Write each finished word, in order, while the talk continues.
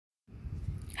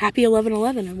Happy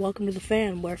 11/11 and welcome to The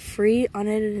Fan, where free,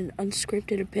 unedited, and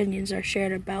unscripted opinions are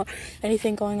shared about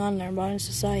anything going on in our modern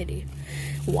society.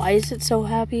 Why is it so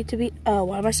happy to be,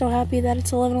 why am I so happy that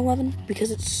it's 11/11? Because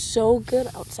it's so good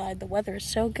outside, the weather is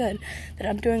so good, that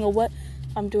I'm doing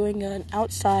an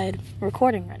outside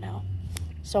recording right now,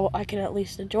 so I can at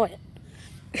least enjoy it.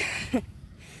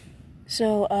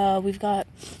 So, we've got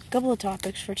a couple of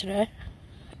topics for today.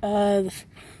 The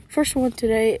first one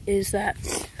today is that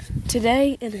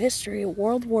today in history,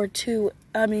 World War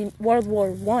I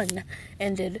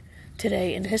ended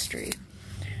today in history.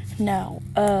 Now,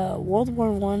 World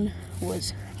War I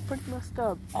was pretty messed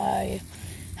up. I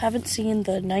haven't seen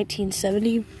the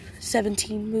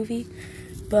 1917 movie,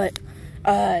 but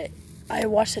I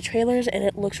watched the trailers and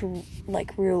it looks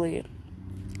like really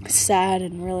sad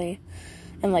and really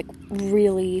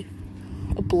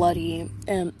bloody,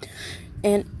 and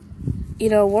you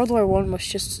know, World War I was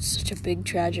just such a big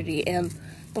tragedy, and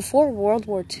before World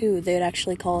War II, they'd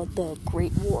actually call it the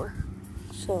Great War,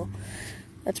 so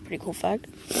that's a pretty cool fact.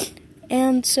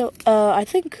 And so, I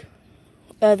think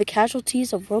the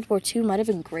casualties of World War II might have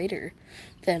been greater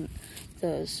than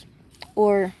those,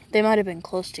 or they might have been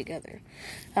close together.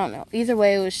 I don't know. Either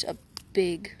way, it was a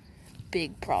big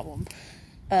problem.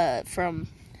 From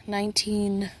I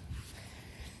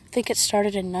think it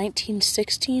started in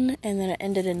 1916, and then it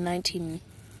ended in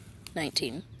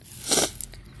 1919.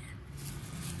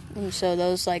 And so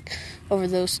over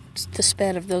the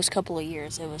span of those couple of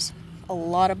years, it was a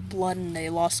lot of blood, and they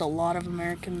lost a lot of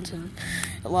Americans, and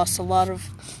it lost a lot of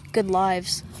good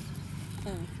lives.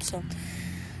 And so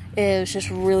it was just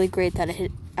really great that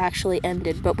it actually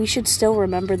ended, but we should still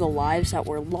remember the lives that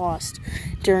were lost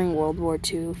during World War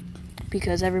II,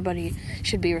 because everybody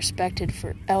should be respected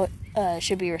for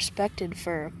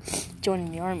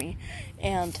joining the army,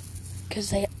 and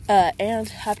and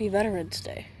Happy Veterans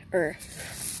Day, or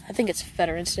I think it's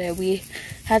Veterans Day. We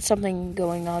had something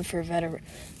going on for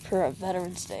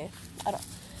Veterans Day.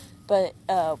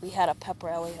 We had a pep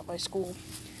rally at my school,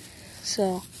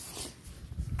 so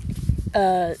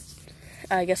I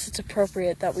guess it's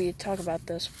appropriate that we talk about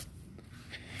this.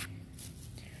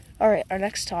 Alright, our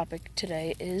next topic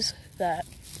today is that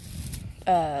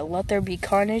Let There Be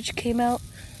Carnage came out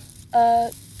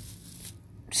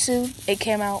soon. It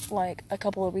came out like a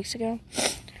couple of weeks ago.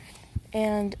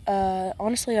 And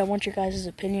honestly, I want your guys'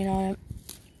 opinion on it.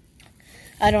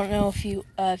 I don't know if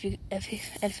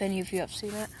any of you have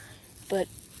seen it, but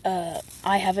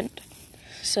I haven't.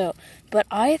 So, but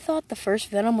I thought the first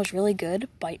Venom was really good.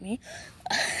 Bite me.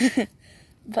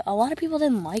 But a lot of people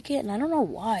didn't like it, and I don't know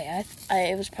why.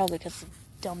 It was probably because of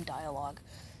dumb dialogue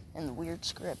and the weird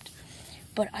script.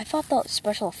 But I thought the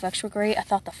special effects were great. I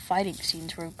thought the fighting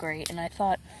scenes were great, and I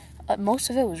thought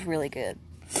most of it was really good.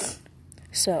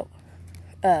 So,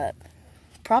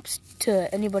 props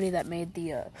to anybody that made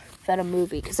the Venom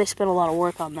movie, because they spent a lot of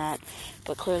work on that,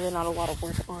 but clearly not a lot of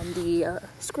work on the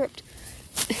script.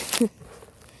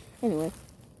 Anyway,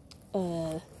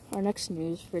 our next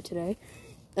news for today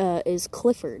is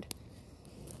Clifford.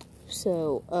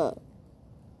 So,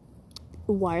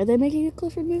 why are they making a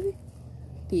Clifford movie?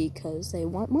 Because they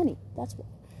want money. That's why.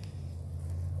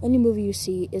 Any movie you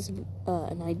see is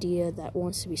an idea that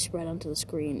wants to be spread onto the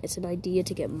screen. It's an idea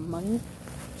to get money.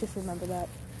 Just remember that.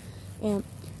 And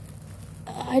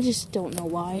I just don't know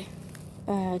why.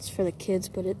 It's for the kids,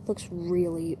 but it looks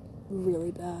really,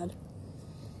 really bad.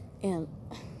 And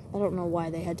I don't know why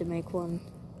they had to make one.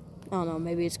 I don't know,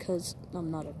 maybe it's because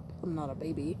I'm not a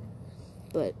baby,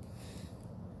 but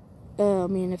I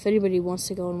mean, if anybody wants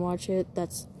to go and watch it,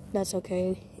 that's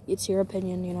okay. It's your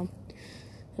opinion, you know,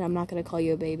 and I'm not gonna call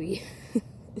you a baby.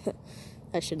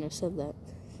 I shouldn't have said that,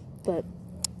 but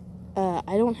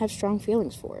I don't have strong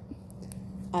feelings for it.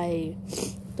 I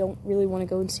don't really want to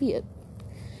go and see it,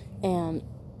 and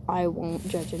I won't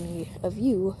judge any of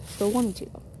you for wanting to,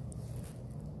 though.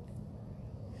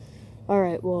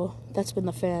 Alright, well, that's been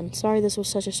The Fan. Sorry this was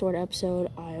such a short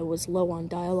episode. I was low on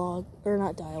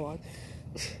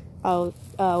I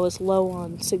was low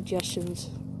on suggestions.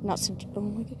 Oh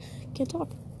my God, can't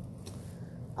talk.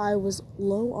 I was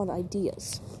low on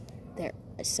ideas. There,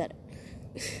 I said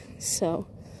it. So,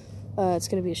 it's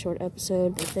going to be a short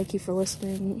episode, but thank you for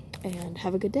listening, and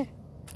have a good day.